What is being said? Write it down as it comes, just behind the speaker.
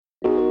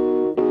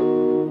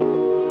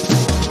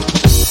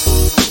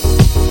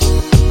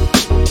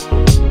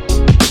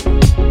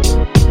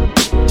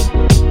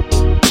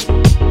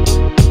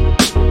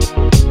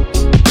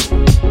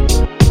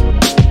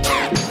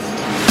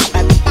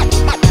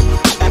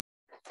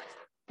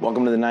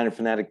Welcome to the Niner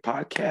Fanatic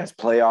Podcast,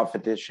 playoff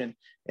edition.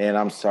 And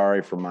I'm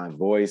sorry for my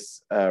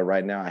voice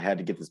right now. I had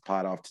to get this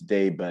pod off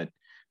today, but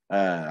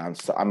I'm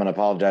going to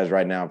apologize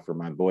right now for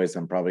my voice.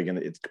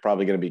 It's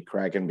probably gonna be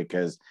cracking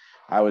because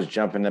I was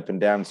jumping up and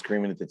down,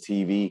 screaming at the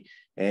TV,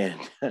 and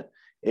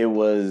it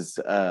was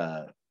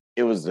a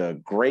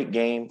great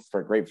game for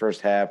a great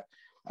first half.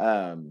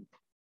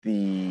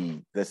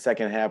 The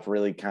second half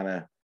really kind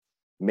of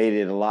made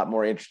it a lot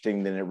more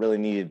interesting than it really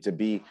needed to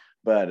be.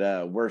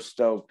 But we're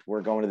stoked.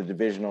 We're going to the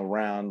divisional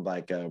round.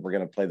 We're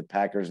going to play the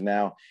Packers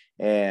now.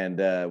 And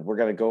we're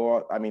going to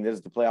go. I mean, this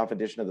is the playoff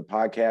edition of the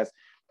podcast.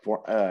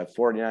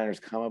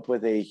 49ers come up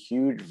with a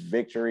huge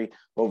victory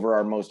over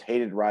our most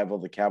hated rival,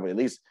 the Cowboys. At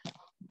least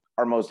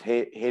our most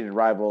hated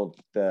rival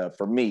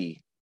for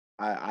me.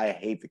 I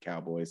hate the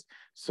Cowboys.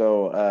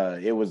 So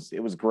it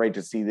was great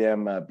to see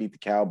them beat the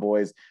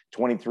Cowboys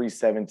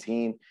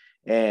 23-17.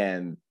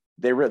 And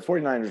the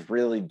 49ers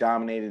really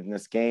dominated in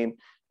this game.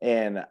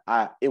 And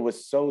it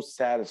was so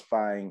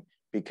satisfying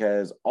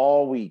because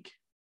all week,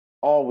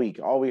 all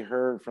we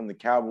heard from the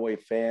Cowboy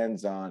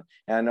fans and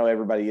I know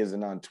everybody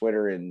isn't on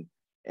Twitter and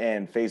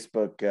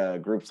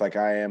Facebook groups like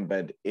I am,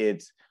 but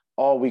it's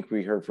all week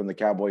we heard from the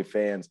Cowboy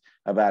fans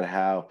about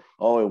how,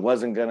 it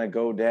wasn't going to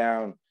go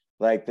down.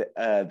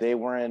 They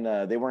weren't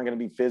going to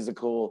be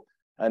physical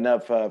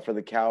enough for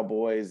the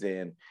Cowboys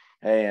and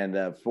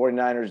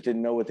 49ers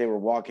didn't know what they were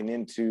walking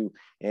into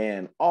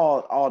and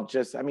all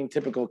just, I mean,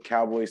 typical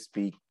Cowboy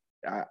speak.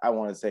 I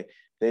want to say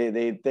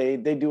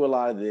they do a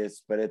lot of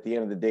this, but at the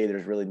end of the day,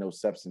 there's really no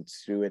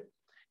substance to it.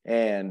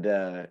 And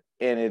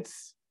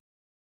it's,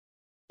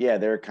 yeah,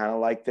 they're kind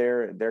of like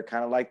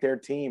their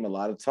team, a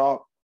lot of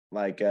talk,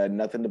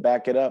 nothing to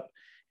back it up.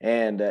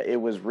 And it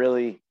was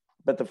really,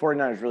 but the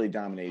 49ers really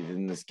dominated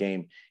in this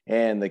game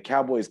and the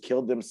Cowboys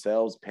killed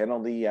themselves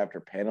penalty after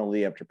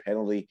penalty after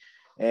penalty.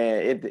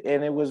 And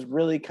it was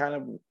really kind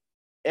of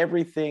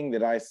everything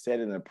that I said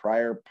in the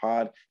prior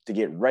pod to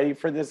get ready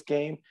for this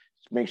game.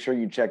 Make sure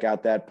you check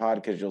out that pod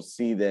because you'll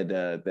see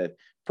that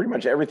pretty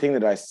much everything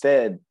that I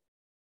said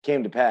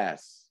came to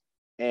pass.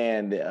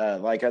 And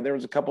there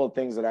was a couple of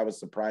things that I was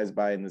surprised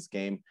by in this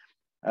game,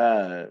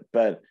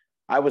 but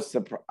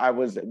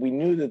we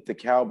knew that the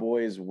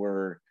Cowboys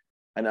were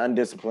an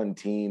undisciplined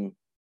team.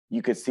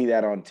 You could see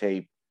that on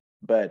tape,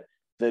 but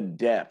the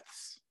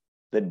depths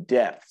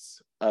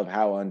of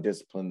how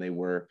undisciplined they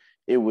were,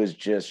 it was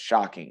just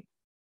shocking.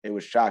 It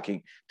was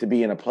shocking to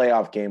be in a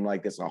playoff game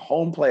like this, a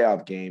home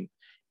playoff game,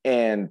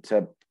 and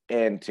to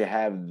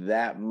have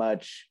that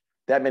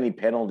many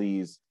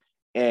penalties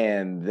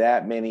and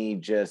that many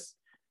just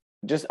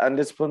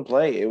undisciplined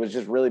play. It was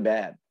just really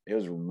bad. It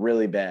was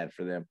really bad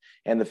for them.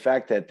 And the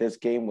fact that this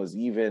game was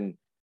even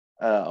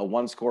a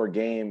one-score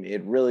game,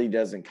 it really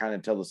doesn't kind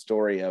of tell the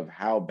story of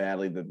how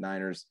badly the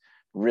Niners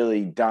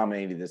really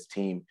dominated this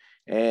team.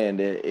 And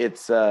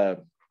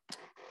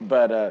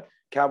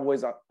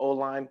Cowboys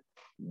O-line,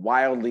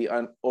 wildly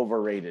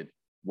overrated.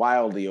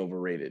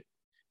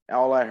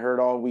 All I heard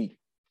all week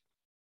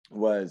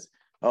was,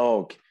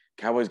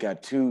 Cowboys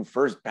got 2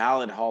 first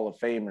ballot Hall of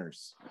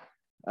Famers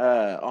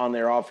on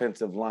their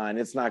offensive line.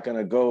 It's not going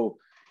to go.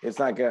 It's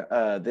not going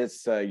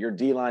to, your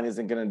D-line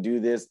isn't going to do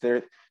this.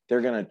 They're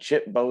going to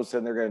chip Bosa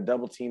and they're going to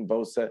double team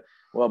Bosa.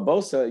 Well,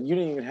 Bosa, you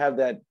didn't even have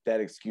that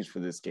excuse for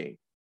this game.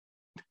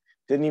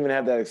 Didn't even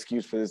have that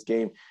excuse for this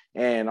game.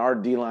 And our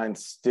D-line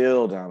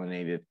still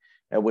dominated,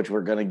 which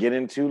we're going to get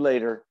into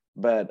later.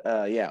 But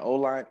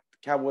O-line,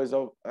 Cowboys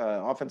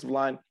offensive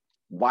line,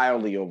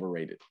 wildly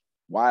overrated.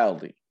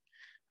 Wildly.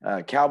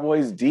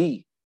 Cowboys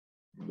D,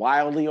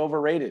 wildly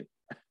overrated.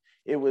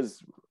 It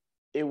was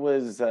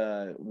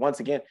once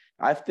again,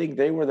 I think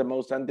they were the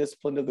most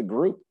undisciplined of the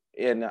group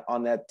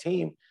on that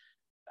team.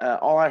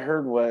 All I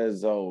heard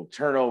was,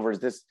 turnovers.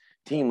 This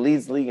team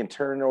leads the league in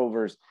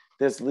turnovers.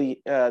 This D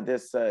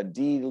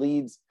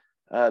leads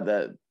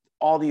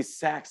all these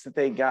sacks that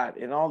they got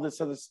and all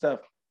this other stuff.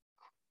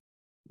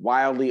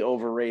 Wildly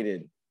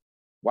overrated.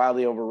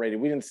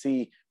 We didn't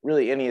see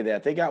really any of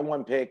that. They got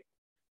 1 pick,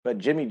 but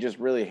Jimmy just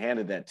really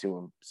handed that to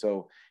him.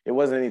 So it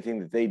wasn't anything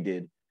that they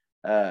did.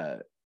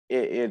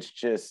 It's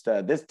just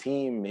this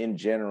team in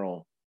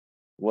general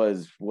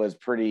was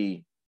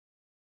pretty.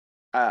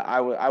 I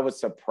was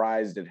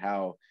surprised at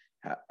how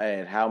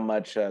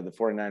much the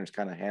 49ers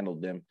kind of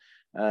handled them.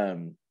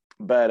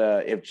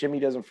 But if Jimmy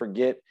doesn't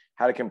forget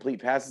how to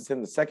complete passes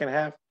in the second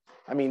half,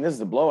 I mean, this is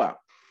a blowout.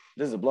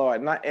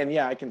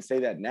 I can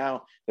say that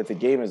now that the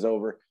game is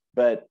over.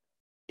 But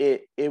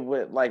it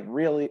would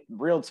really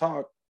real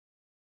talk.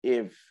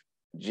 If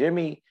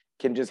Jimmy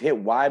can just hit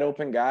wide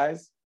open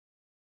guys,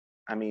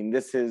 I mean,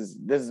 this is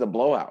a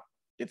blowout.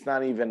 It's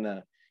not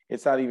even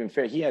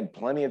fair. He had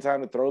plenty of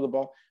time to throw the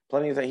ball,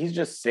 plenty of time. He's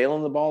just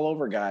sailing the ball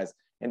over guys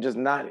and just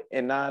not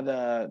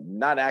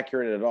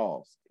accurate at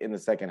all in the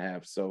second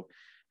half. So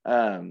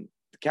the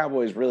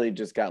Cowboys really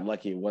just got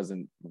lucky. It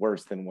wasn't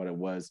worse than what it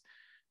was.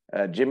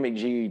 Jimmy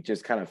G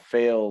just kind of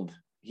failed.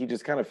 He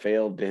just kind of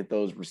failed to hit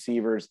those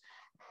receivers,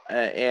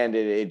 and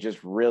it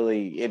just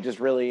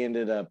really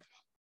ended up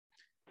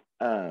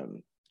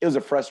it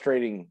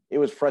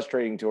was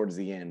frustrating towards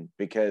the end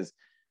because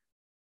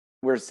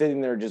we're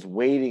sitting there just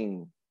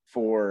waiting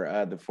for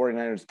the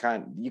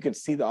 49ers. You could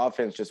see the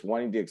offense just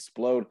wanting to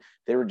explode.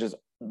 They were just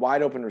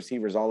wide open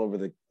receivers all over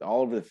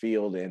the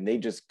field, and they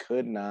just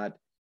could not.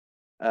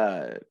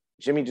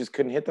 Jimmy just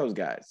couldn't hit those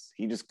guys.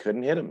 He just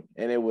couldn't hit them,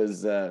 and it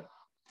was.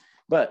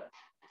 But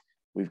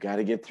we've got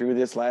to get through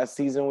this last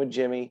season with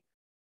Jimmy.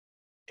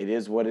 It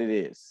is what it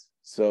is.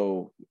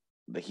 So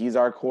he's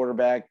our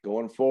quarterback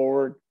going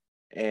forward,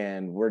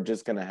 and we're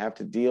just going to have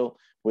to deal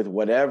with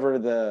whatever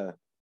the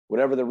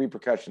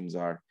repercussions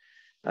are.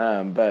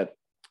 But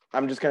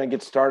I'm just going to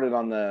get started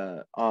on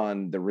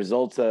the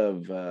results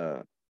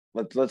of.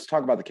 Let's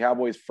talk about the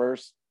Cowboys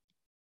first.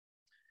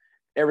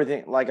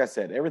 Everything I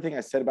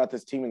said about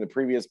this team in the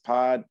previous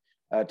pod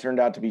turned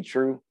out to be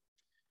true.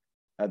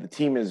 The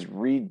team is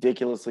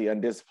ridiculously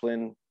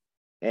undisciplined,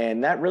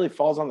 and that really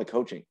falls on the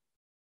coaching.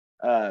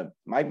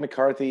 Mike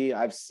McCarthy,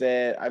 I've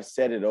said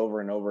it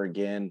over and over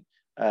again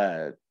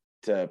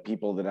to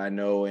people that I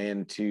know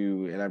and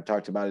I've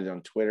talked about it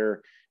on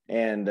Twitter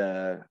and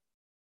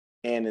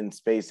in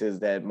spaces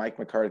that Mike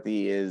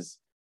McCarthy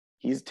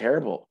he's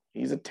terrible.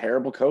 He's a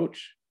terrible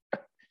coach.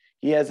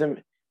 He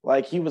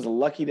was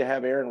lucky to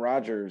have Aaron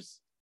Rodgers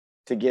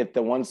to get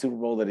the one Super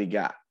Bowl that he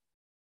got.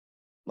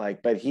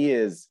 But he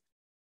is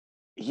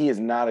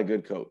not a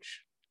good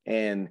coach.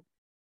 And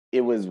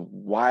it was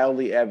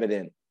wildly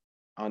evident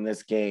on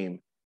this game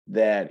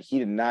that he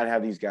did not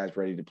have these guys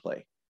ready to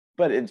play.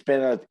 But it's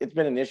been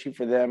an issue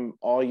for them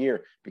all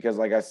year because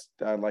like I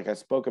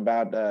spoke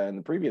about in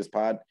the previous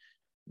pod,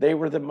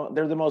 they're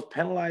the most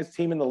penalized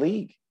team in the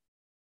league.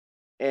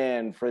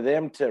 And for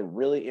them to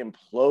really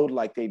implode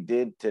like they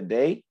did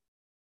today,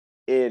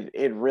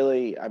 it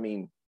really, I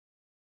mean,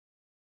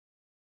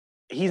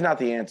 he's not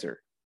the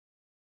answer.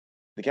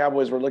 The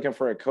Cowboys were looking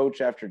for a coach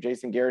after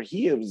Jason Garrett.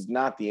 He was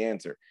not the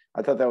answer.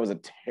 I thought that was a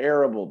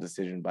terrible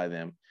decision by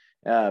them.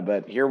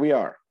 But here we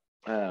are.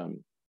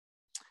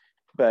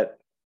 But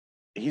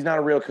he's not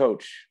a real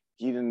coach.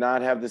 He did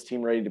not have this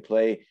team ready to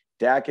play.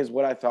 Dak is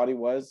what I thought he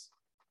was.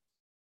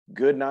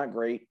 Good, not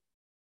great.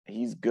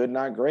 He's good,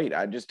 not great.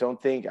 I just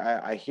don't think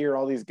I hear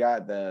all these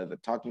guys, the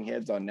talking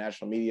heads on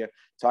national media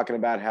talking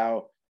about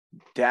how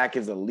Dak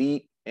is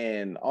elite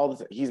and all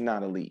this. He's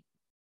not elite.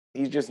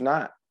 He's just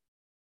not.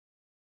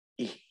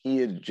 He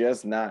is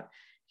just not.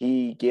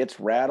 He gets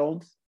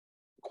rattled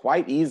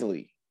quite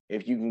easily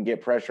if you can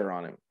get pressure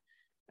on him.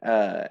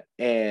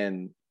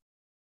 And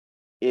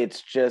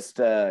it's just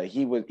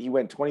he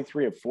went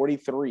 23 of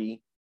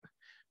 43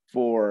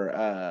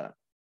 for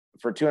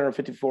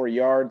 254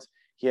 yards.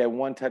 He had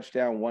one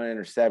touchdown, one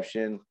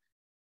interception,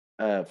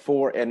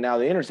 and now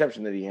the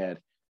interception that he had,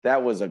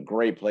 that was a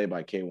great play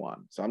by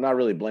K1. So I'm not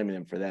really blaming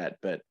him for that,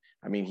 but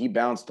I mean, he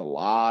bounced a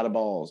lot of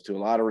balls to a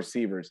lot of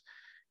receivers.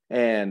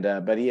 And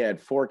but he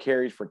had 4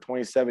 carries for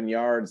 27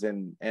 yards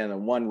and a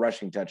 1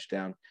 rushing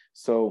touchdown.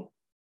 So,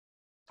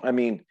 I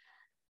mean,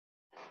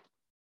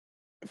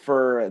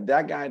 for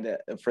that guy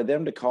for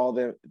them to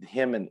call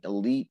him an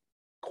elite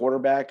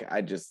quarterback,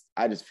 I just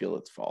feel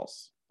it's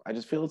false. I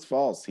just feel it's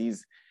false.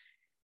 The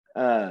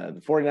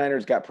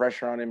 49ers got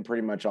pressure on him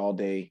pretty much all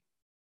day,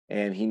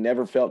 and he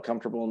never felt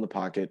comfortable in the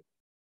pocket.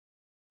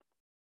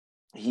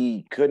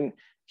 He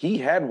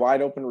had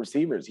wide open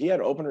receivers. He had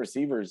open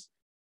receivers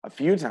a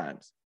few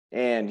times,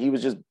 and he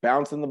was just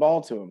bouncing the ball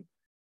to him.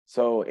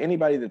 So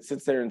anybody that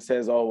sits there and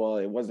says, oh, well,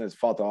 it wasn't his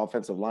fault, the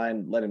offensive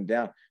line let him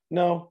down.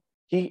 No,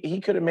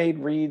 he could have made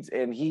reads,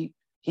 and he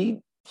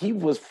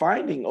was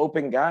finding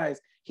open guys.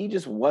 He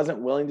just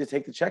wasn't willing to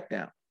take the check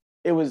down.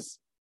 It was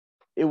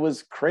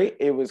crazy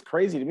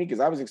to me because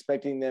I was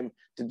expecting them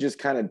to just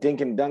kind of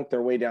dink and dunk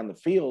their way down the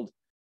field,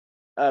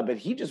 but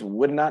he just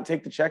would not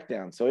take the check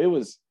down. So it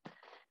was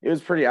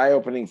pretty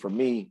eye-opening for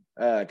me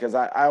because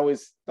I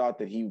always thought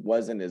that he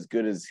wasn't as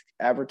good as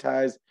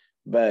advertised,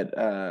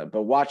 but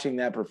watching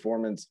that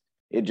performance,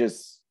 it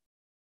just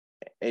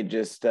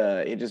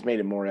made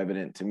it more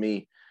evident to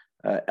me.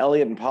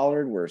 Elliott and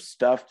Pollard were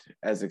stuffed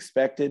as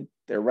expected.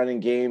 Their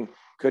running game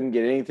couldn't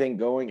get anything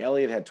going.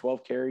 Elliott had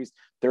 12 carries,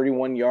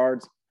 31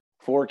 yards.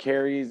 4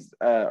 carries,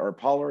 or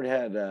Pollard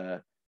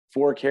had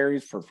 4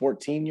 carries for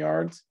 14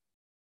 yards.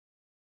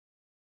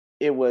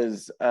 It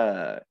was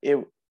a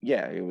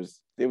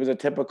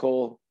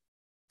typical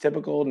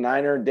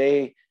Niner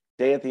day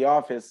at the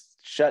office,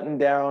 shutting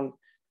down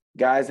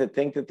guys that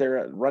think that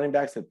they're running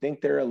backs that think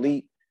they're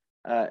elite.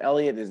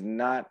 Elliott is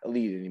not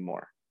elite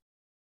anymore.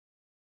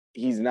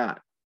 He's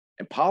not.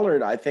 And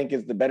Pollard, I think,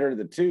 is the better of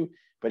the two,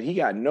 but he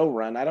got no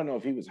run. I don't know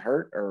if he was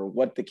hurt or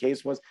what the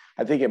case was.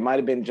 I think it might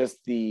have been just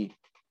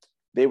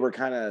they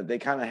kind of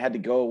had to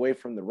go away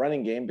from the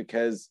running game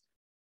because,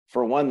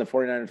 for one, the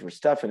 49ers were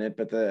stuffing it.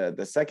 But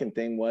the second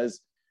thing was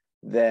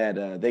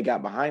that they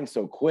got behind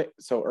so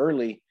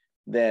early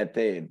that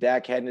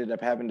Dak ended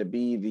up having to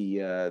be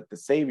the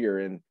savior,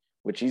 and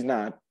which he's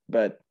not.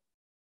 But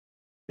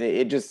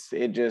it just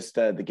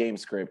the game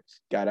script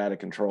got out of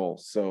control.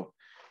 So,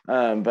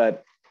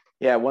 but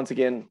yeah, once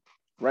again,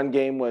 run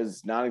game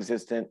was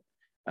non-existent.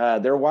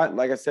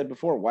 Like I said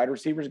before, wide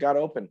receivers got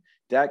open.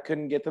 Dak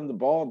couldn't get them the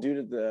ball due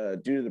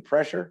to the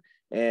pressure,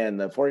 and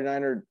the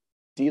 49er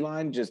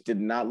D-line just did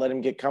not let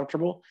him get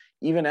comfortable,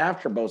 even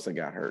after Bosa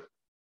got hurt.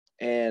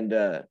 And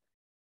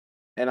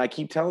I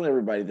keep telling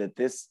everybody that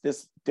this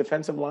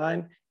defensive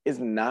line is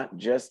not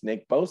just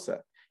Nick Bosa.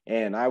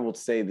 And I will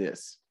say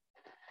this: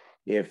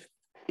 if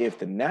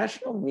the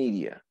national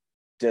media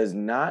does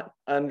not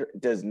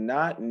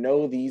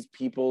know these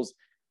people's,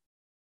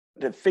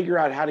 to figure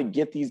out how to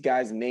get these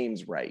guys'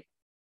 names right,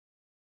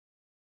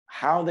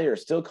 how they are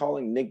still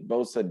calling Nick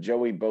Bosa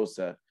Joey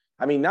Bosa.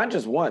 I mean, not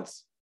just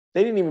once.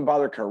 They didn't even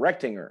bother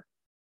correcting her.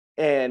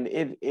 And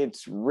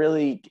it's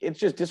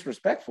just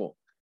disrespectful.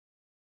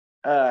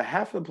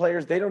 Half of the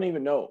players, they don't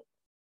even know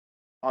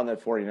on the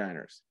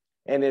 49ers.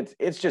 And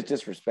it's just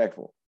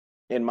disrespectful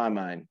in my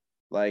mind.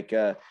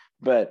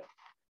 But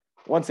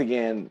once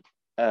again,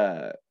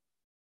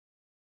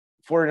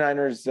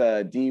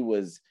 49ers D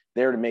was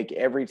there to make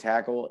every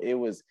tackle. It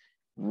was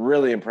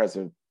really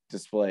impressive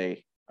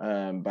display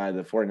by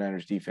the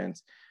 49ers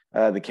defense.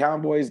 The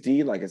Cowboys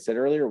D, like I said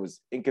earlier, was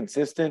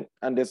inconsistent,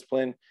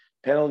 undisciplined.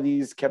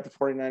 Penalties kept the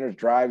 49ers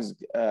drives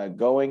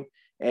going.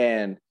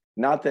 And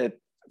not that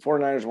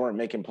 49ers weren't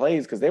making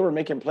plays, because they were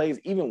making plays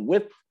even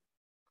with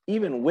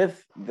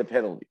the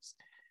penalties.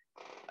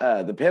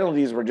 The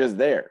penalties were just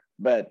there,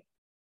 but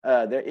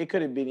it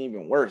could have been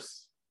even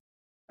worse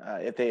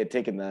if they had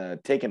taken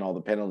all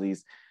the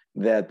penalties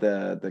that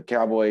the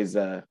Cowboys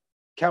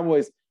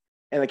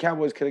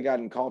could have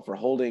gotten called for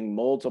holding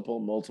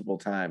multiple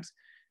times.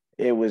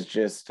 It was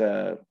just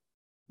it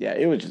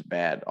was just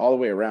bad all the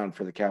way around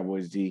for the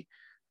Cowboys D.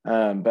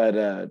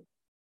 But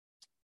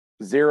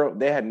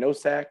they had no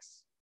sacks.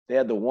 They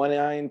had the one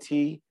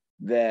INT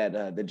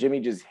that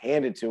Jimmy just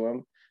handed to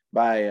him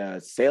by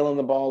sailing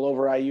the ball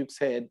over Ayuk's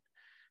head.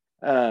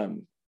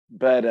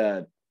 But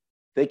I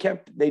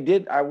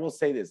will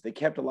say this, they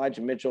kept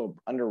Elijah Mitchell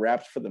under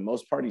wraps for the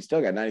most part. He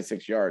still got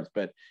 96 yards,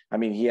 but I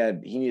mean,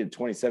 he needed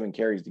 27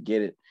 carries to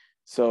get it.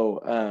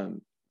 So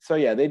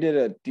yeah, they did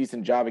a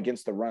decent job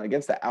against the run,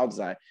 against the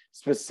outside.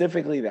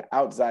 Specifically, the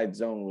outside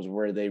zone was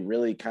where they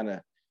really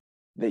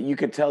that you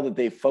could tell that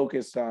they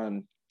focused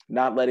on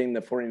not letting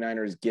the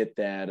 49ers get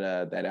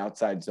that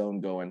outside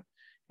zone going.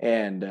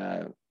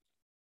 And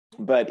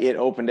but it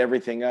opened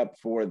everything up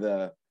for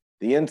the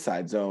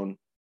inside zone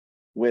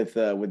with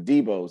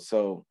Debo.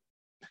 So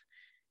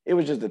it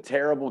was just a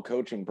terrible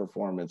coaching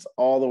performance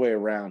all the way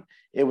around.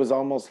 It was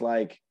almost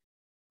like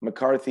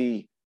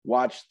McCarthy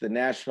watched the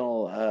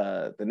national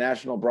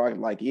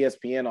like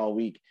ESPN all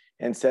week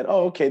and said,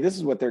 "Oh, okay, this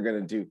is what they're going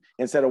to do,"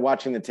 instead of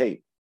watching the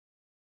tape.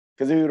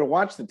 Because if he would have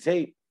watched the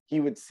tape, he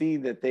would see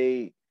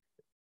that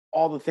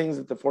all the things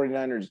that the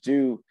 49ers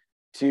do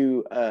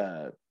to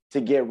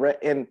get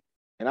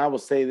and I will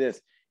say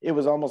this, it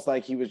was almost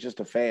like he was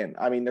just a fan.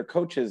 I mean, the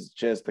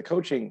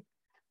coaching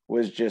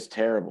was just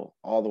terrible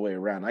all the way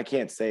around. I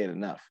can't say it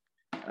enough.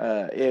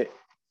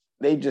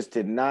 They just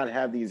did not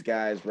have these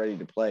guys ready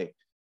to play.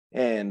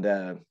 And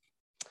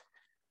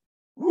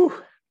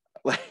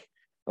like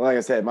I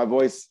said, my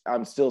voice,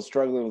 I'm still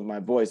struggling with my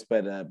voice,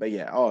 but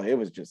yeah, it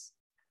was just,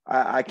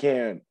 I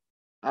can't,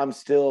 I'm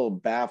still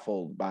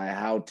baffled by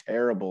how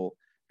terrible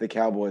the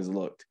Cowboys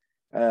looked.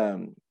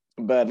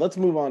 But let's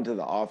move on to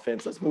the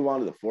offense. Let's move on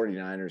to the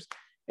 49ers.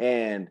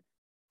 And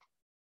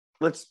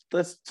let's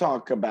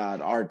talk about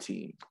our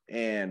team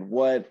and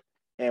what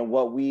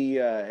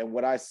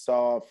I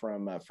saw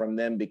from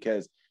them,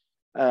 because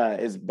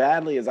as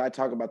badly as I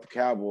talk about the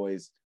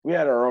Cowboys, we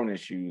had our own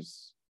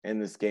issues in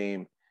this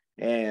game.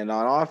 And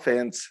on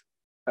offense,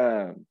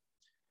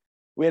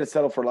 we had to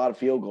settle for a lot of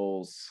field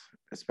goals,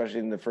 especially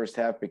in the first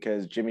half,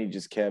 because Jimmy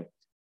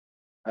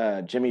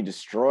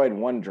destroyed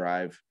one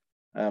drive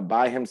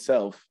by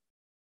himself.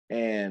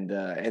 And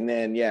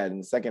then, in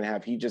the second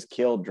half, he just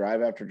killed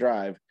drive after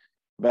drive.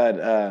 But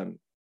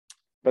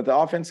the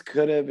offense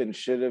could have and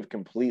should have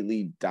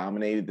completely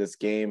dominated this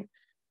game.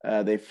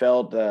 I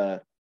felt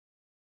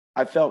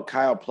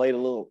Kyle played a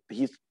little.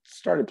 He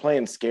started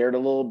playing scared a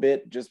little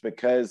bit just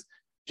because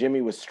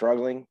Jimmy was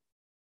struggling.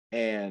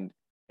 And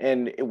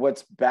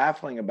what's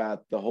baffling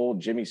about the whole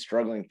Jimmy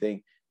struggling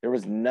thing, there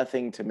was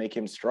nothing to make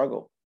him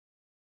struggle.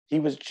 He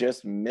was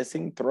just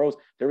missing throws.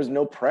 There was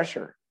no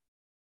pressure.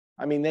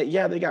 I mean,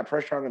 they got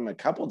pressure on him a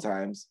couple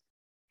times,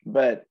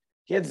 but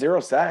he had 0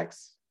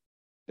 sacks.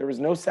 There was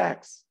no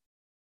sacks.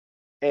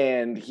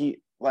 And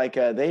he had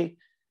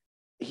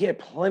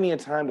plenty of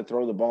time to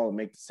throw the ball and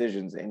make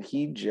decisions, and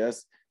he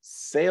just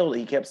sailed.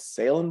 He kept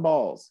sailing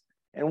balls.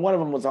 And one of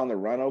them was on the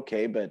run,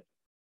 okay, but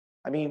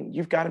I mean,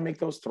 you've got to make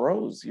those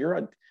throws.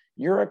 You're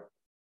a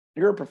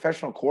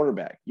professional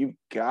quarterback. You've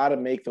got to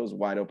make those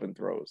wide open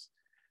throws,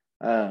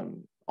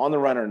 on the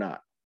run or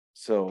not.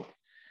 So,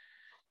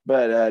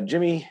 but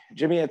Jimmy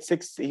had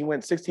he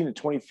went 16 to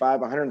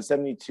 25,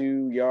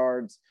 172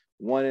 yards,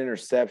 1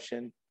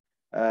 interception.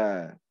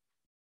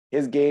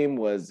 His game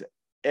was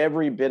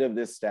every bit of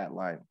this stat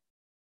line.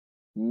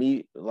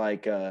 Below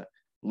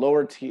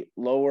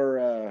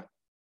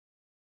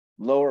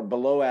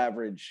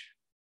average,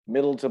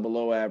 middle to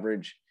below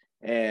average.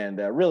 And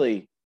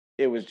really,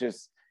 it was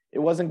It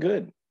wasn't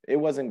good. It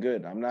wasn't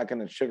good. I'm not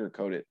going to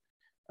sugarcoat it.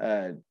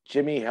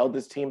 Jimmy held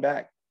this team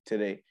back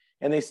today,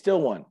 and they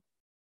still won.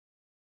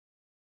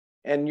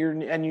 And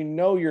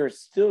you're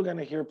still going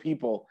to hear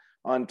people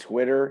on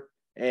Twitter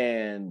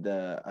and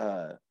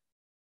the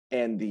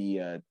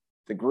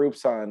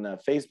groups on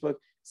Facebook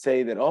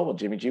say that, oh well,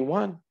 Jimmy G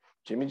won.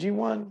 Jimmy G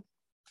won.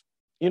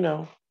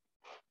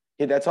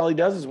 That's all he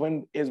does is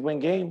win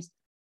games.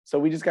 So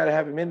we just got to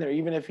have him in there,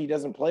 even if he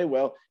doesn't play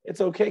well.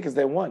 It's okay because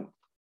they won.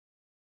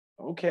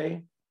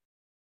 Okay,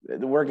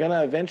 we're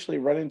gonna eventually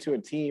run into a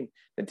team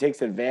that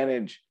takes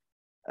advantage,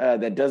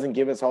 that doesn't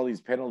give us all these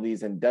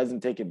penalties and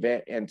doesn't take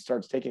advantage and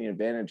starts taking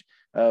advantage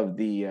of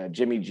the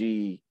Jimmy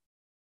G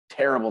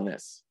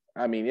terribleness.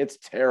 I mean, it's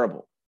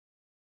terrible.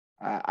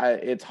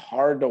 It's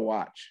hard to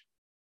watch.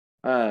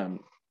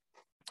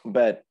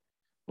 But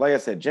like I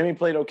said, Jimmy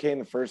played okay in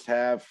the first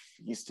half.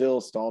 He still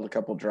stalled a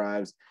couple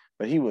drives,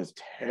 but he was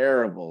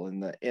terrible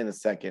in the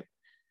second.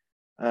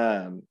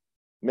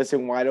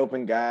 Missing wide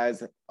open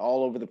guys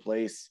all over the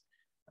place.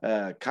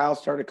 Kyle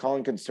started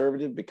calling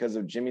conservative because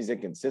of Jimmy's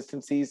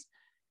inconsistencies,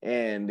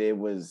 and you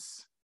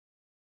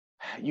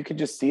could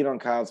just see it on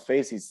Kyle's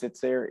face. He sits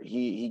there,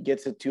 he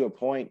gets it to a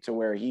point to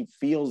where he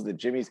feels that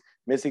Jimmy's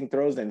missing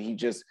throws, and he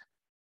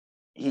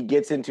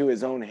gets into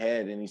his own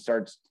head and he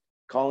starts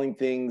calling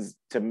things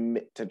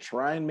to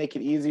try and make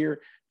it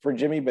easier for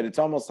Jimmy. But it's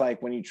almost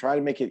like when you try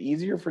to make it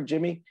easier for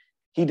Jimmy,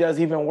 he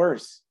does even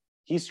worse.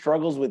 He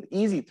struggles with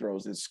easy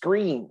throws and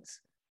screens,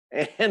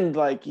 and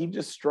like he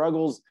just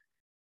struggles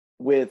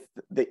with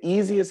the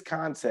easiest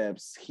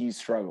concepts. He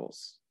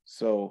struggles.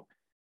 So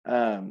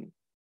even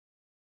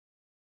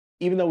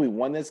though we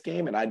won this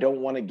game, and I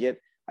don't want to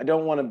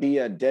be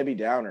a Debbie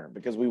Downer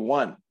because we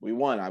won.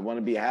 I want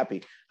to be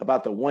happy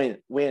about the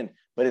win,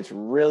 but it's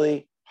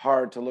really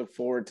hard to look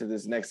forward to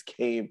this next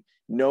game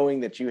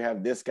knowing that you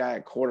have this guy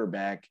at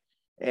quarterback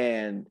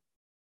and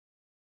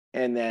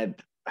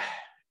that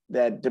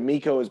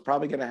D'Amico is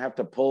probably going to have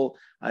to pull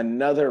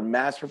another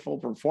masterful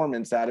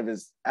performance out of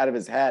his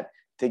hat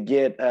to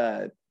get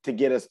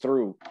us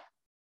through.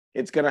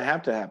 It's going to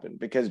have to happen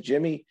because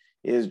Jimmy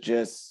is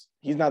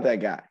he's not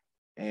that guy.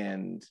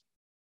 And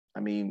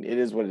I mean, it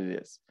is what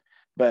it is.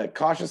 But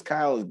cautious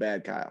Kyle is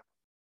bad Kyle,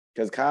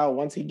 because Kyle,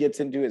 once he gets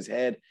into his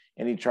head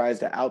and he tries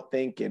to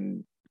outthink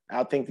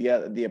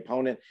the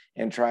opponent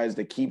and tries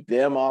to keep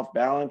them off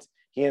balance,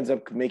 he ends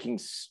up making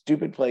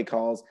stupid play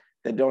calls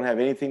that don't have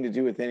anything to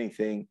do with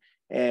anything.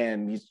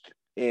 And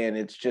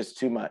it's just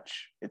too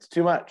much. It's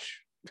too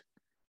much.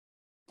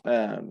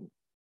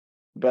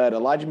 But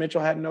Elijah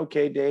Mitchell had an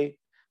okay day.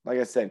 Like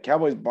I said,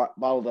 Cowboys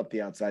bottled up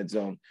the outside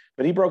zone,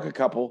 but he broke a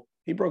couple.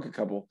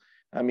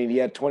 I mean, he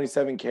had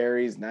 27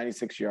 carries,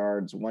 96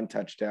 yards, 1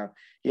 touchdown.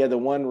 He had the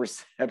 1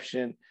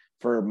 reception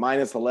for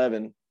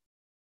 -11.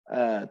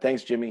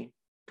 Thanks, Jimmy.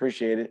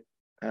 Appreciate it.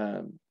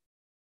 But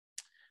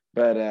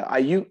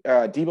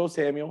Deebo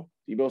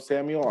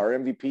Samuel, our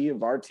MVP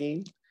of our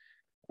team,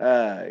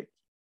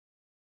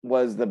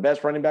 was the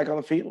best running back on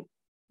the field.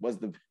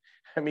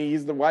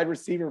 He's the wide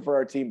receiver for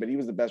our team, but he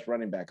was the best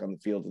running back on the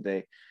field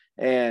today.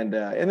 And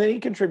then he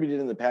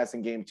contributed in the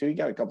passing game too. He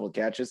got a couple of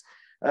catches,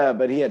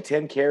 but he had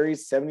 10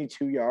 carries,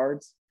 72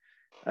 yards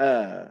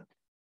for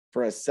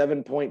a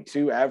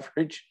 7.2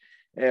 average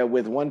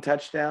with 1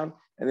 touchdown.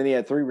 And then he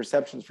had 3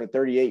 receptions for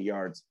 38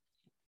 yards.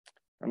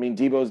 I mean,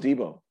 Deebo's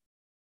Deebo.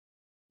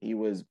 He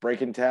was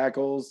breaking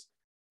tackles.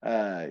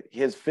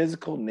 His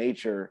physical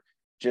nature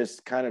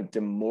just kind of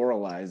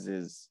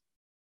demoralizes.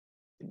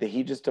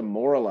 He just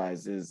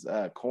demoralizes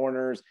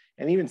corners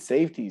and even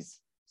safeties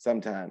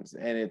sometimes.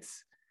 And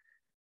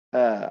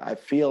I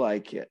feel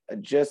like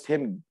just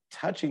him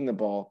touching the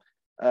ball,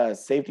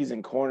 safeties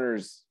and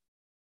corners,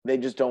 they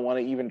just don't want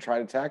to even try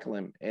to tackle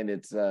him. And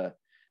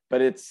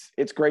but it's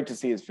great to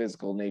see his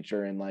physical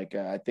nature. And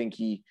I think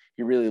he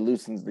really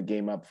loosens the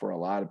game up for a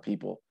lot of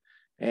people.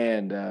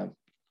 And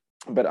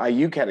but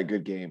Ayuk had a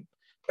good game,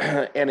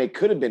 and it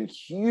could have been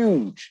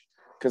huge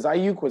because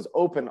Ayuk was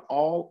open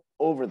all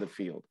over the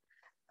field.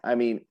 I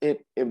mean,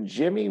 if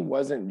Jimmy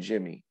wasn't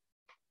Jimmy,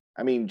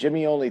 I mean,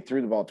 Jimmy only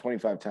threw the ball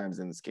 25 times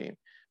in this game.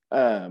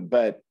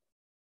 But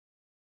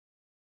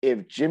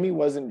if Jimmy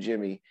wasn't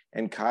Jimmy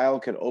and Kyle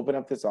could open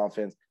up this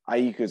offense,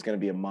 Ayuk is going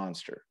to be a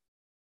monster.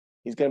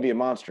 He's going to be a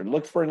monster.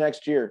 Look for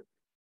next year.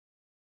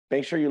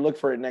 Make sure you look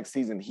for it next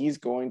season. He's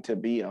going to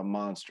be a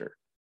monster.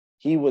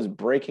 He was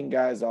breaking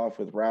guys off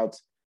with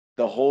routes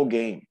the whole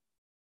game.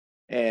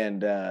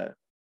 And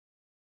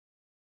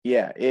he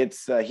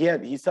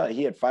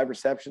had 5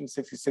 receptions,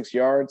 66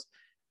 yards,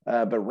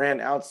 but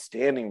ran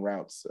outstanding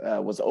routes,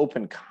 was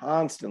open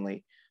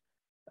constantly.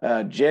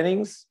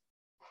 Jennings,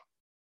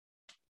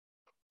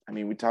 I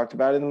mean, we talked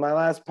about it in my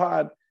last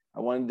pod. I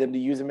wanted them to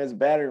use him as a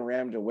battering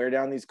ram to wear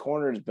down these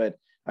corners, but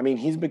I mean,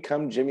 he's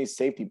become Jimmy's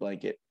safety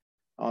blanket.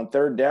 On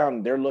 3rd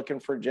down, they're looking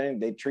for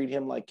Jennings. They treat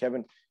him like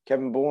Kevin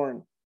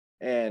Bourne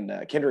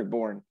and Kendrick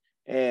Bourne.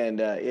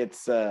 And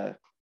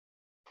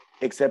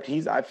except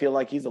I feel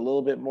like he's a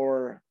little bit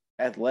more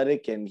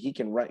athletic and he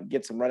can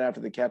get some run after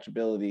the catch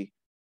ability.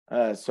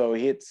 So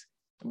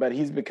but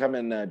he's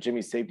becoming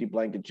Jimmy's safety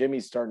blanket.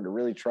 Jimmy's starting to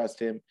really trust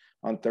him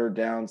on third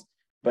downs.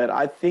 But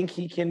I think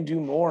he can do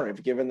more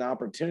if given the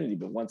opportunity.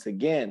 But once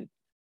again,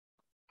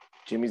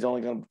 Jimmy's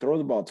only going to throw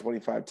the ball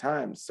 25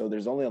 times. So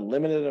there's only a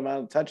limited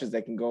amount of touches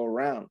that can go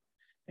around.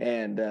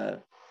 And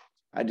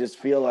I just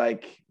feel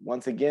like,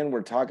 once again,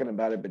 we're talking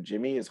about it, but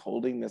Jimmy is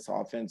holding this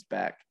offense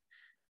back.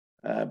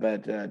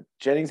 But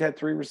Jennings had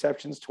 3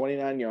 receptions,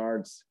 29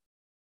 yards.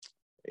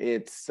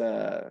 It's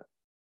going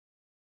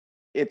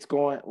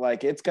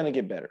to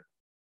get better.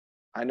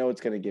 I know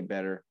it's going to get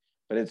better,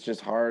 but it's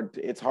just hard.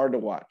 It's hard to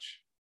watch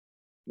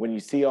when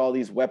you see all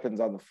these weapons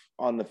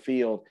on the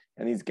field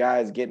and these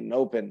guys getting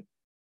open.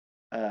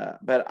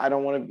 But I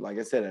don't want to, like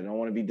I said, I don't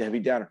want to be Debbie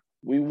Downer.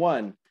 We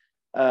won,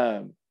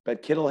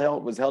 but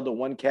Kittle was held to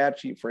 1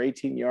 catch for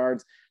 18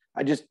 yards.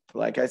 I just,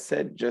 like I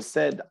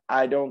said,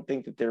 I don't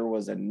think that there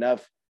was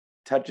enough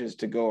touches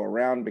to go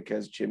around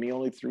because Jimmy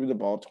only threw the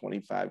ball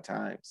 25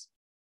 times.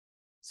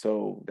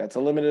 So that's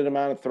a limited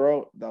amount of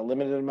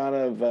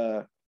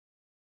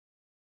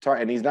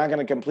target, and he's not going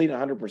to complete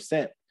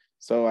 100%.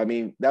 So, I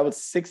mean, that was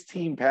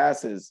 16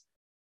 passes.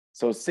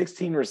 So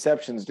 16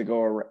 receptions to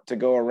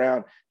go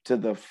around to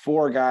the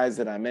 4 guys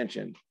that I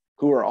mentioned,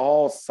 who are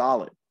all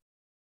solid.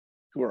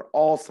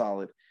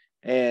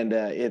 And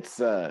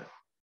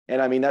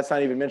and I mean, that's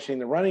not even mentioning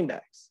the running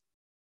backs.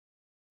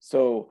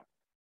 So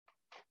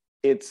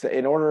it's,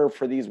 in order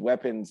for these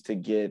weapons to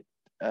get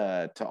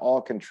to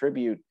all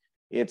contribute,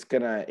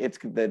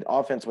 the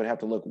offense would have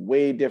to look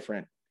way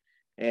different.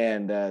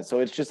 And so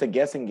it's just a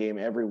guessing game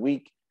every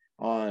week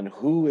on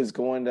who is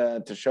going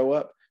to show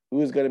up,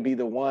 who is going to be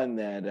the one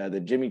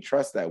that Jimmy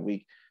trusts that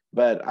week.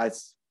 But I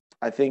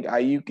think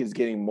Ayuk is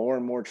getting more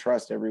and more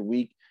trust every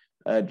week.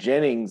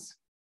 Jennings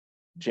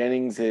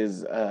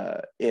is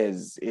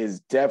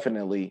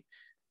definitely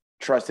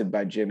trusted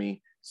by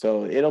Jimmy.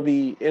 So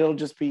it'll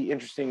just be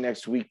interesting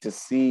next week to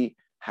see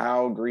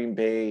how Green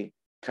Bay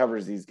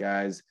covers these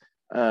guys,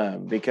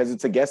 because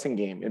it's a guessing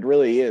game. It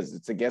really is.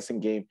 It's a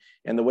guessing game.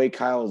 And the way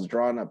Kyle is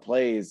drawing up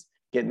plays,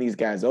 getting these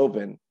guys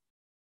open,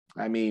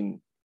 I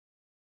mean,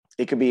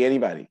 it could be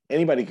anybody.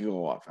 Anybody could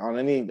go off on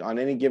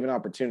any given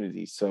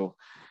opportunity. So,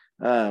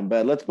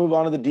 but let's move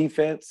on to the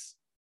defense.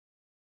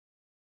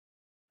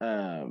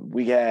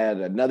 We had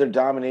another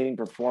dominating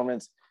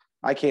performance.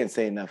 I can't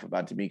say enough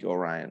about DeMeco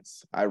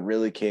Ryans. I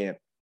really can't.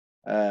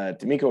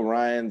 DeMeco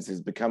Ryans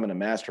is becoming a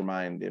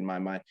mastermind in my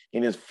mind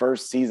in his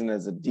first season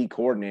as a D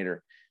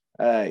coordinator.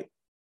 It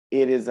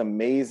is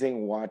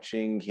amazing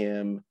watching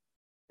him.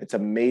 It's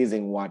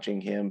amazing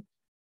watching him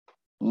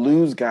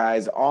lose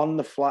guys on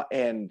the fly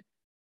and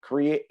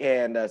create,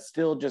 and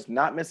still just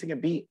not missing a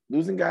beat,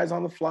 losing guys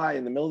on the fly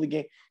in the middle of the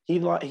game. He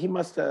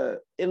must have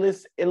at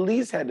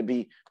least had to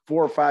be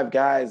 4 or 5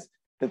 guys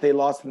that they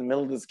lost in the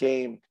middle of this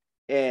game,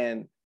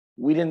 and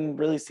we didn't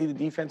really see the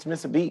defense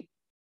miss a beat.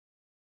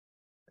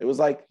 It was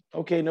like,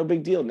 okay, no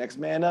big deal. Next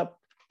man up.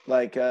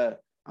 Like,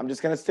 I'm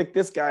just going to stick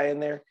this guy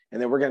in there,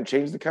 and then we're going to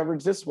change the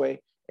coverage this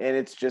way, and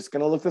it's just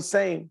going to look the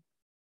same.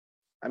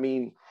 I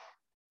mean,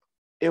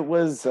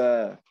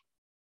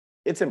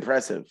 it's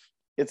impressive.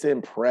 It's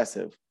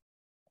impressive.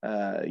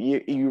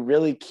 You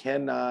really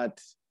cannot.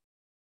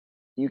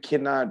 You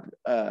cannot.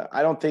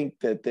 I don't think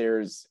that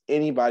there's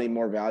anybody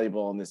more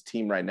valuable on this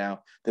team right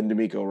now than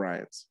DeMeco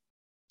Ryans.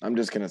 I'm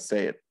just going to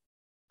say it.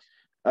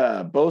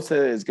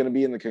 Bosa is going to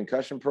be in the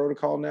concussion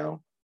protocol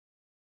now.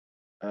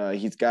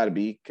 He's got to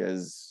be,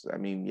 because I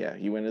mean, yeah,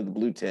 he went into the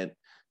blue tent,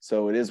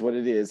 so it is what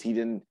it is. He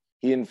didn't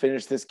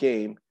finish this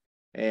game,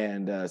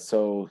 and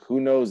so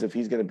who knows if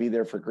he's going to be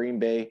there for Green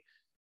Bay.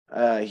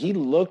 He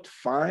looked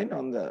fine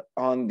on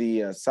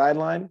the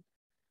sideline.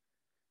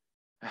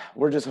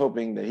 We're just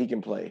hoping that he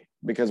can play,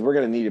 because we're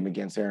going to need him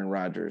against Aaron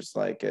Rodgers.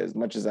 Like, as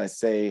much as I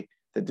say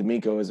that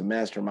DeMeco is a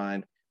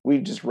mastermind,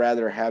 we'd just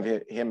rather have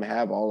him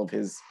have all of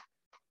his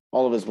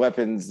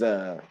weapons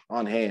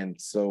on hand.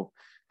 So,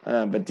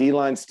 but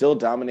D-line still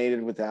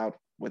dominated without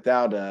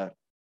Bosa.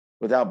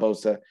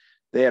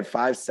 They had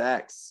 5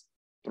 sacks,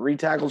 3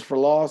 tackles for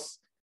loss,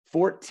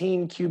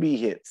 14 QB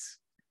hits.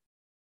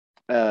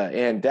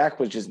 And Dak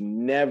was just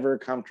never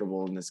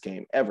comfortable in this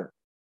game, ever.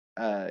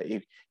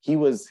 He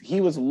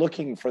was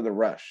looking for the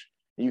rush.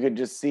 You could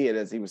just see it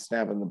as he was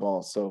snapping the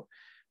ball. So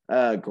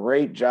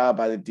great job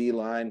by the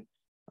D-line.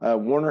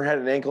 Warner had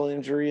an ankle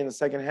injury in the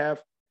second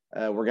half.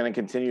 We're going to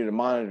continue to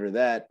monitor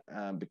that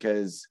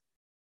because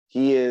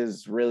he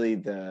is really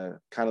the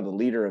kind of the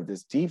leader of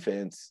this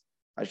defense.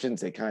 I shouldn't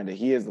say kind of.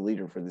 He is the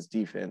leader for this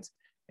defense.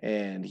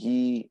 And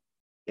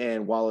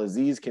while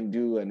Aziz can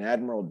do an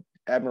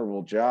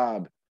admirable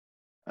job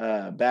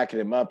backing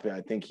him up,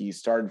 I think he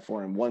started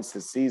for him once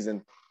this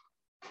season.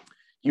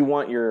 You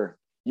want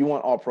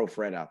all-pro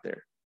Fred out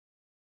there.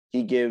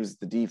 He gives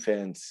the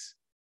defense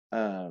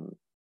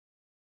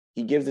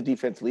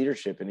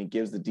leadership, and he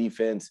gives the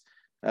defense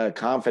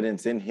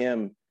confidence in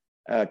him,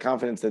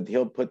 confidence that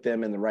he'll put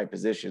them in the right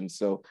position.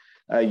 So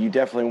you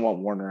definitely want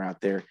Warner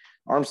out there.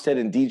 Armstead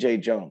and DJ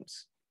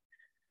Jones,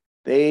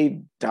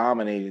 they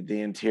dominated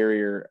the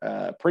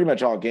interior pretty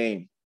much all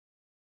game.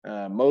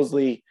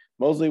 Mosley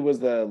was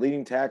the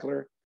leading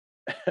tackler.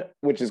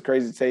 which is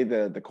crazy to say.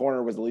 The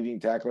corner was the leading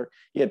tackler.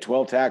 He had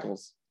 12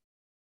 tackles,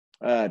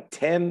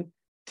 10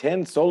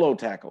 solo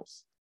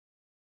tackles.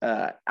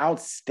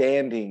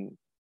 Outstanding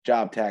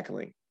job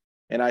tackling.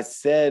 And I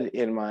said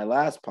in my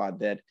last pod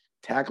that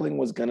tackling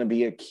was going to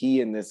be a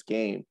key in this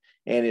game,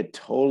 and it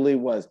totally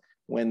was.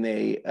 When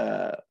the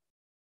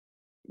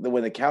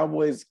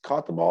Cowboys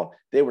caught the ball,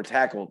 they were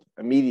tackled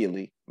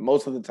immediately.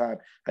 Most of the time,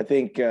 I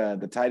think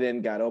the tight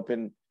end got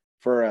open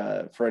for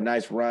a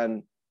nice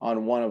run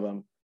on one of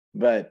them,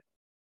 but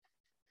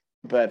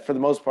for the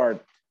most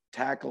part,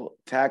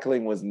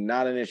 tackling was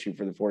not an issue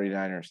for the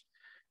 49ers.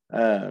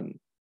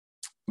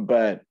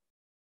 But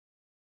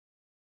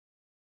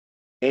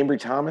Ambry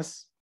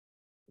Thomas,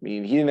 I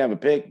mean, he didn't have a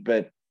pick,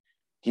 but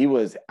he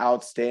was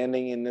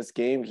outstanding in this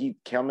game. He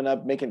coming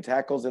up, making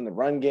tackles in the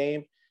run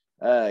game.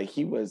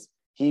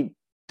 He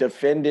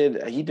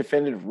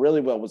defended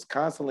really well, was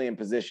constantly in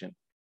position.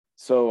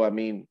 So, I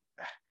mean,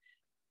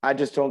 I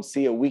just don't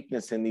see a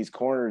weakness in these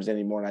corners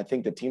anymore. And I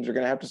think the teams are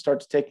going to have to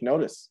start to take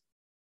notice.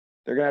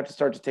 They're going to have to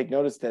start to take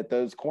notice that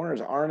those corners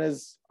aren't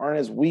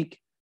as weak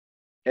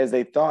as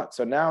they thought.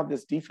 So now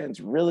this defense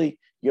really,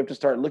 you have to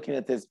start looking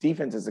at this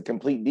defense as a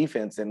complete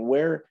defense, and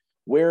where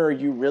are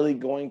you really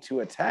going to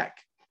attack?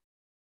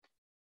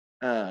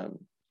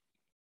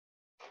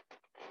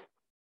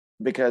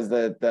 Because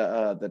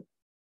the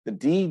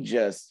D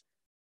just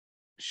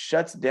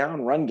shuts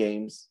down run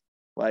games.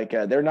 Like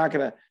they're not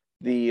gonna.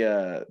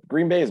 The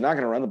Green Bay is not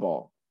gonna run the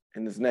ball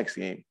in this next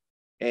game,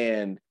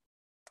 and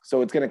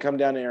so it's gonna come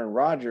down to Aaron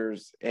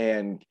Rodgers,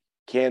 and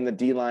can the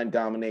D-line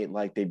dominate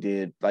like they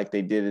did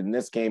in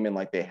this game, and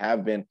like they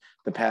have been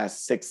the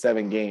past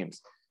 6-7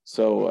 games.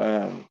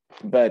 So,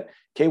 but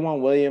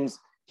K'Wan Williams,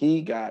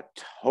 he got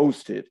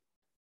toasted.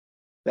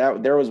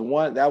 That was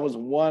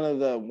one of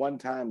the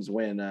times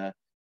when a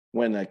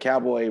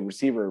Cowboy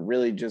receiver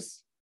really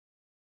just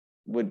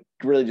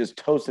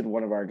toasted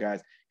one of our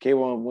guys.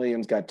 K'Wan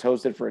Williams got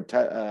toasted for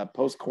a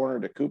post corner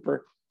to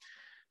Cooper,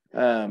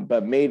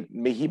 but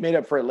he made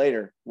up for it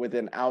later with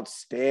an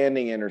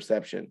outstanding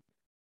interception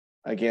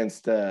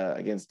against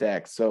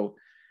Dak. So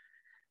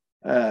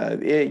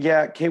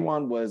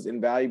K'Wan was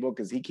invaluable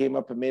because he came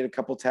up and made a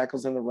couple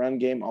tackles in the run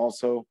game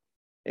also,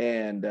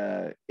 and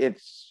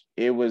it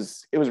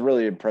was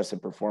really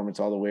impressive performance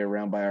all the way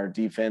around by our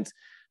defense,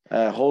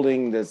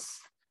 holding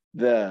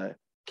the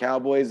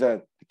Cowboys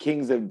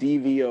kings of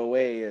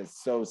DVOA, as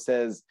so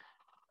says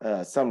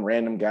some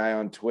random guy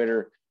on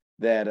Twitter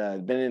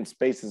that been in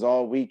spaces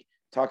all week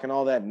talking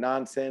all that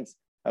nonsense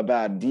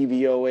about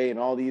DVOA and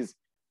all these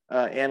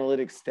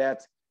analytic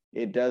stats.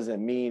 It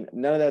doesn't mean,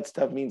 none of that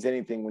stuff means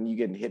anything when you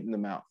get hit in the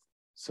mouth.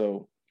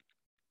 So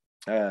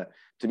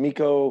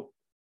D'Amico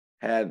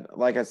had,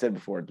 like I said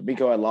before,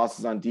 D'Amico had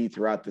losses on D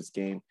throughout this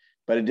game,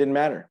 but it didn't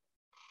matter.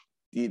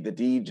 The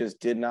D just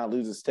did not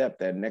lose a step.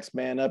 That next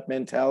man up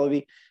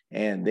mentality,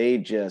 and they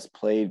just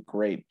played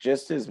great.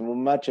 Just as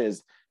much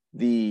as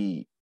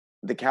the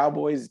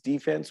Cowboys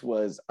defense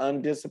was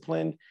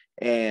undisciplined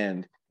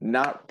and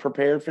not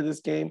prepared for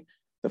this game,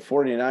 the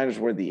 49ers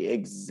were the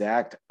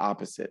exact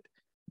opposite.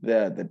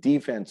 The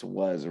defense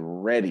was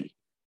ready,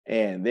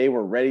 and they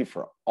were ready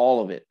for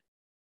all of it.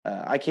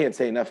 I can't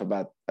say enough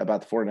about the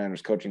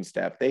 49ers coaching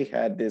staff. They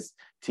had this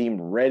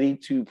team ready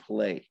to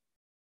play.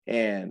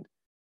 And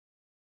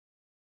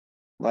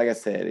like I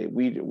said,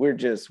 we're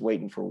just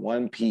waiting for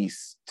one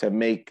piece to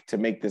make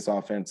this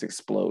offense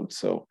explode.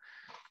 So,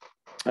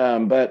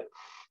 but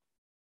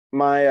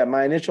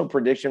my initial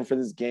prediction for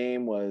this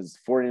game was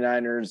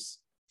 49ers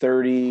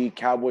 30,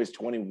 Cowboys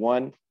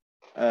 21.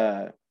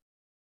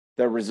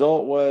 The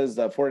result was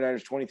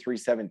 49ers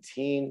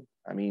 23-17.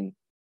 I mean,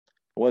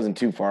 it wasn't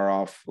too far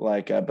off.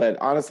 But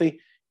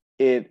honestly,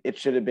 it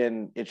should have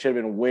been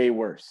way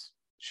worse.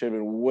 Should have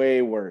been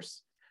way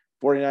worse.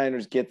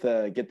 49ers get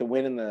the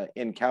win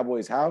in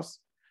Cowboys house.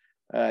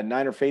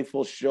 Niner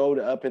faithful showed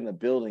up in the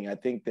building. I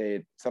think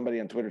somebody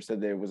on Twitter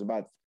said there was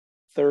about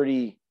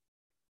 30.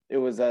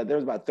 There was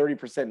about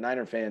 30%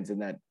 Niner fans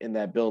in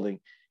that building,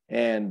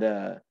 and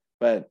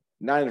but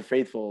Niner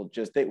faithful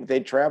just they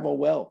travel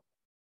well.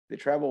 They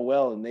travel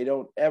well, and they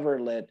don't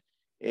ever let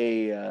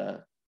a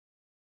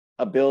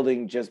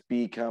building just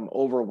become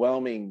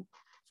overwhelming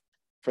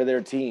for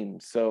their team.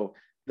 So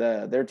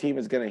their team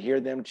is going to hear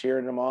them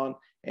cheering them on.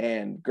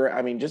 And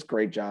just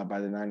great job by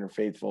the Niner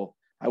faithful.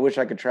 I wish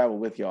I could travel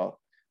with y'all,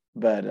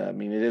 but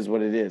it is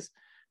what it is.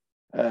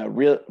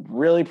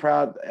 Really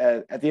proud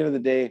at the end of the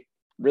day,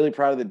 really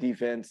proud of the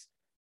defense.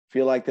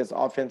 Feel like this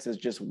offense is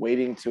just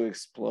waiting to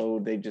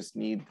explode.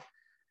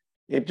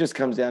 It just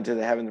comes down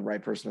to having the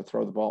right person to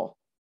throw the ball.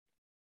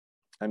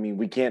 I mean,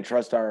 we can't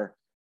trust our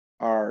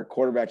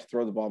quarterback to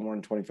throw the ball more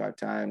than 25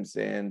 times.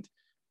 And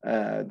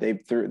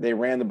they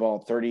ran the ball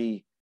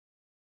 30,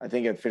 I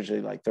think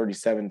officially like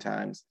 37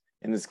 times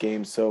in this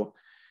game. So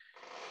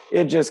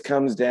it just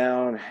comes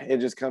down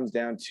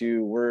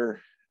to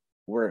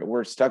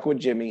we're stuck with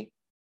Jimmy,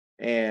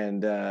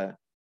 and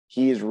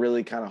he is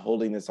really kind of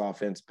holding this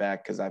offense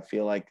back, because I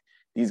feel like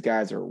these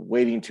guys are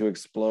waiting to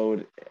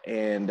explode.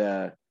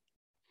 And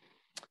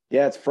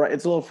Yeah, it's a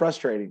little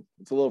frustrating.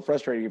 It's a little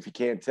frustrating if you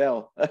can't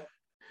tell.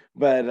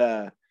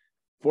 But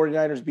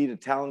 49ers beat a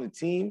talented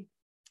team,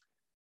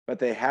 but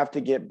they have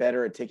to get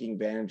better at taking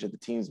advantage of the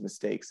team's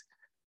mistakes.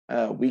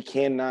 We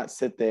cannot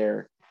sit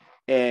there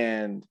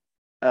and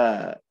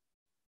multiple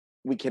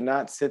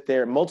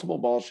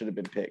balls should have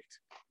been picked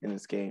in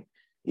this game.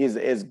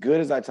 As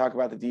good as I talk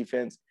about the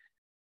defense,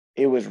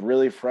 it was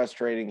really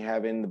frustrating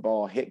having the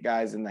ball hit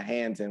guys in the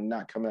hands and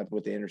not coming up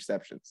with the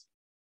interceptions.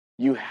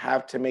 You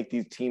have to make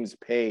these teams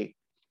pay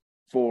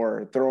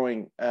for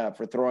throwing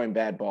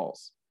bad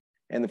balls.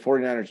 And the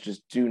 49ers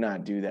just do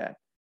not do that.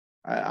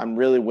 I'm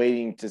really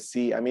waiting to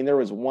see. I mean, there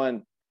was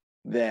one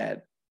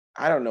that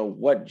I don't know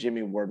what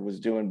Jimmy Ward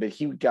was doing, but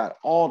he got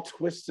all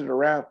twisted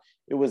around.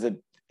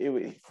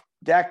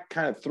 Dak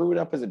kind of threw it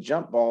up as a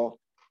jump ball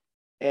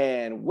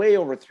and way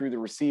overthrew the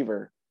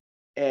receiver.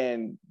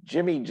 And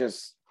Jimmy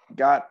just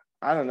got,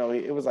 I don't know,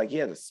 it was like he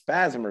had a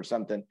spasm or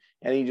something,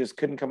 and he just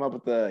couldn't come up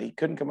with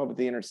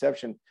the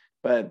interception.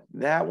 But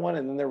that one,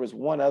 and then there was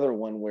one other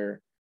one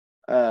where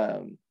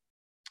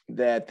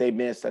that they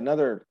missed,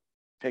 another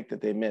pick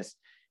that they missed.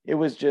 It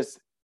was just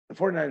the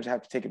 49ers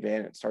have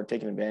to start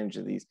taking advantage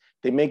of these.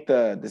 They make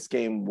this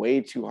game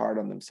way too hard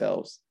on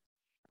themselves.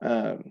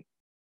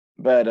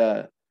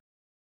 But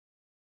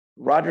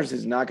Rodgers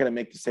is not going to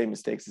make the same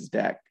mistakes as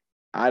Dak.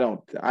 I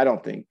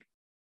don't think.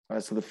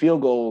 So the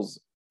field goals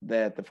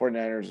that the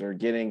 49ers are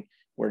getting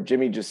where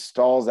Jimmy just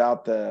stalls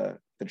out the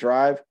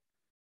drive,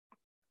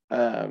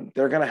 they're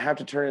going to have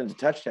to turn into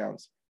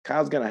touchdowns.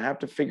 Kyle's going to have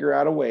to figure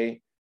out a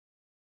way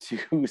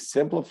to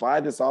simplify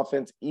this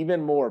offense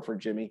even more for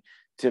Jimmy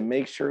to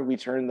make sure we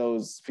turn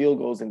those field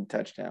goals into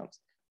touchdowns.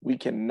 We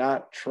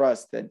cannot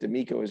trust that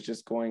D'Amico is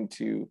just going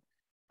to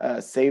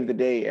save the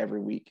day every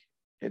week.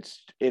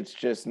 It's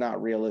just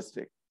not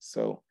realistic.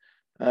 So,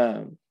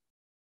 but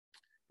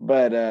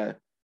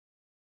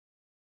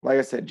like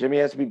I said, Jimmy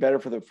has to be better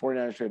for the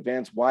 49ers to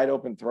advance. Wide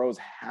open throws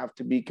have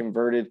to be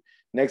converted.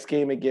 Next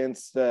game is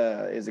against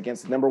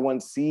the number 1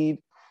 seed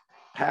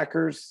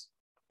Packers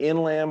in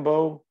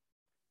Lambeau.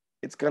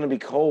 It's going to be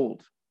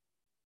cold,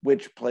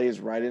 which plays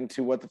right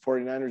into what the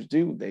 49ers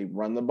do. They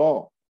run the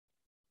ball.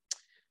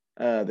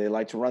 They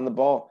like to run the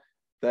ball.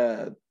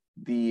 The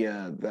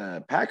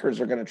Packers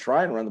are going to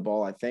try and run the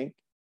ball, I think,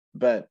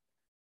 but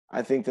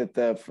I think that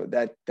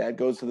that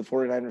goes to the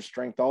 49ers'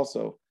 strength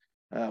also.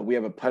 We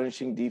have a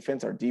punishing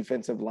defense. Our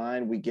defensive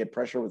line, we get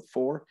pressure with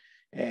 4,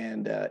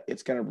 and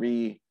it's going to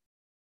be.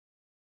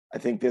 I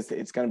think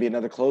it's going to be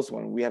another close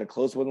one. We had a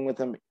close one with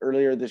them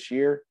earlier this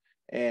year,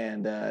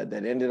 and that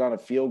ended on a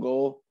field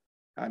goal.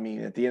 I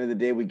mean, at the end of the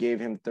day, we gave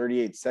him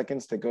 38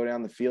 seconds to go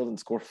down the field and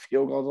score a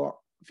field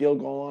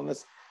goal on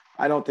us.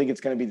 I don't think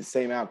it's going to be the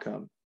same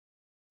outcome,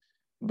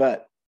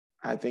 but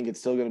I think it's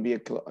still going to be a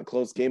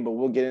close game. But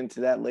we'll get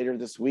into that later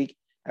this week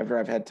after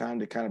I've had time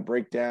to kind of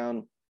break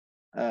down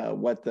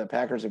what the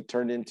Packers have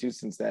turned into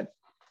since that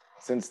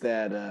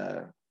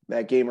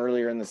game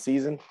earlier in the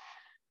season.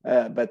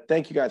 But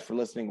thank you guys for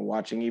listening and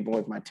watching, even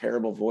with my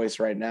terrible voice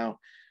right now.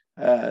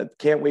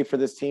 Can't wait for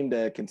this team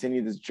to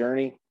continue this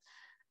journey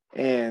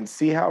and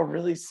see how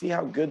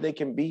good they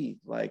can be.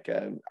 Like,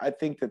 I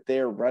think that they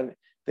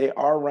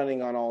are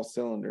running on all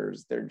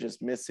cylinders. They're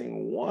just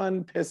missing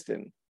one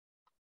piston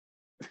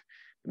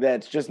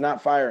that's just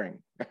not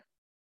firing.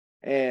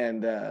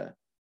 And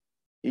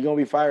you're going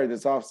to be fired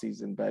this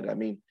offseason. But, I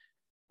mean,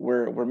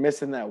 we're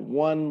missing that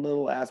one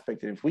little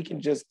aspect. And if we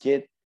can just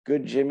get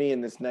good Jimmy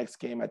in this next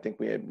game, I think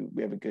we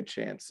have a good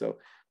chance. So,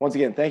 once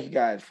again, thank you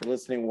guys for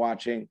listening,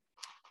 watching.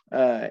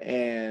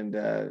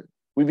 And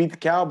we beat the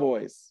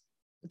Cowboys.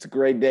 It's a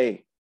great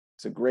day.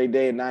 It's a great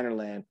day in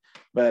Ninerland.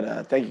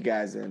 But thank you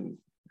guys, and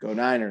go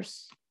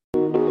Niners.